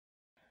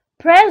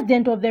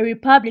President of the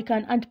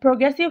Republican and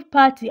Progressive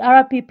Party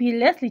RPP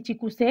Lesley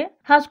Chikuse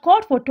has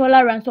called for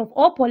tolerance of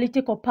all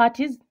political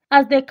parties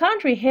as the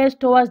country heads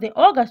towards the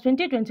August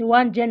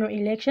 2021 general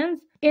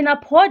elections, in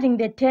upholding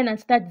the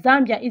tenets that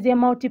Zambia is a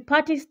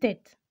multi-party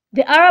state.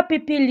 The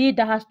RPP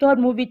leader has told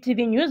Muvi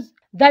TV News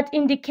that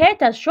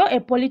indicators show a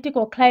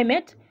political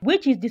climate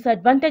which is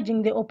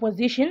disadvantaging the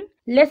opposition,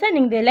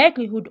 lessening the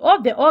likelihood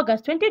of the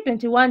August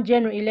 2021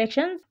 general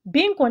elections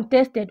being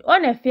contested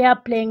on a fair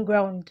playing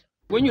ground.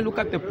 When you look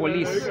at the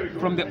police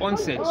from the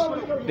onset,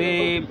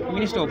 the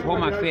Minister of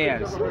Home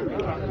Affairs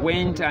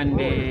went and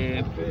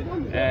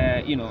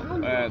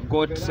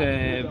got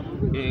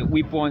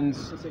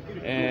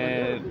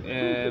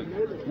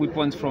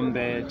weapons from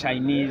the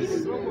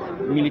Chinese,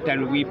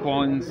 military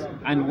weapons.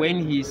 And when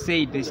he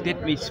said his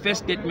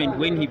first statement,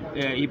 when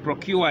he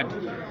procured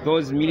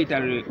those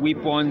military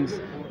weapons,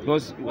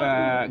 those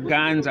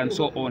guns and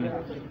so on,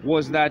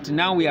 was that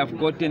now we have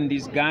gotten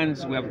these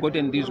guns, we have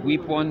gotten these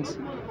weapons,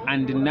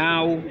 and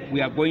now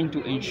we are going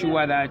to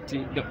ensure that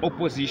the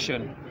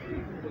opposition,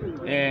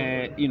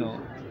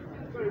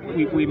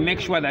 we make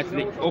sure that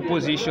the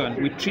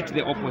opposition, we treat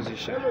the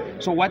opposition.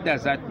 So what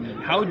does that mean?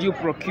 How do you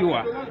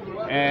procure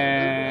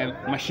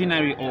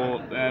machinery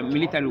or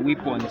military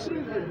weapons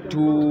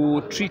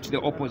to treat the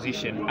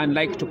opposition,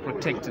 unlike to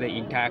protect the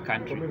entire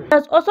country? He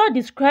has also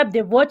described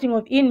the voting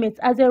of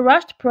inmates as a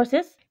rushed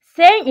process,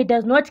 saying it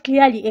does not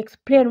clearly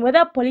explain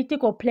whether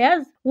political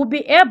players will be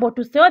able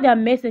to sell their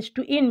message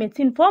to inmates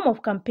in form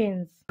of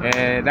campaigns.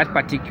 That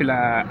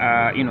particular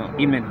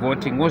inmate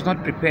voting was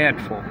not prepared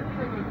for.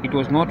 It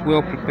was not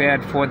well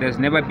prepared for. There's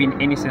never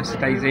been any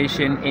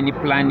sensitization, any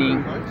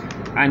planning,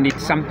 and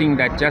it's something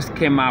that just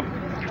came up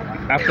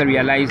after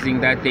realizing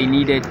that they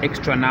needed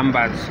extra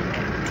numbers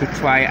to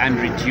try and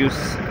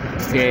reduce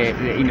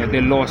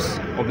the loss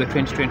of the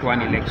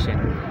 2021 election.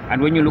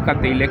 And when you look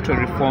at the electoral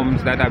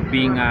reforms that are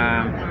being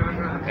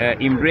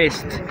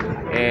embraced,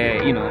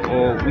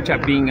 or which are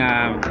being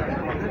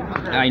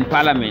in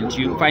Parliament,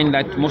 you find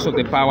that most of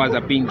the powers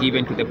are being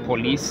given to the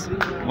police.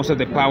 Most of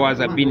the powers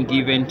are being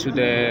given to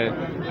the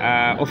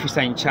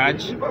officer in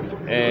charge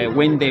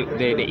when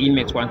the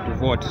inmates want to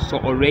vote. So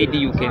already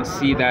you can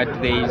see that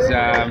there is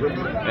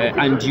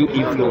undue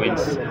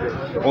influence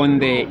on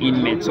the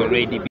inmates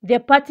already. The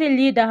party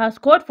leader has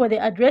called for the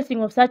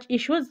addressing of such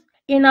issues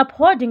in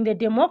upholding the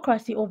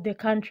democracy of the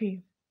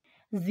country.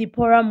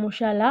 Zipporah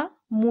Mushala,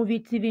 Muvi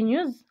TV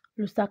News,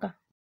 Lusaka.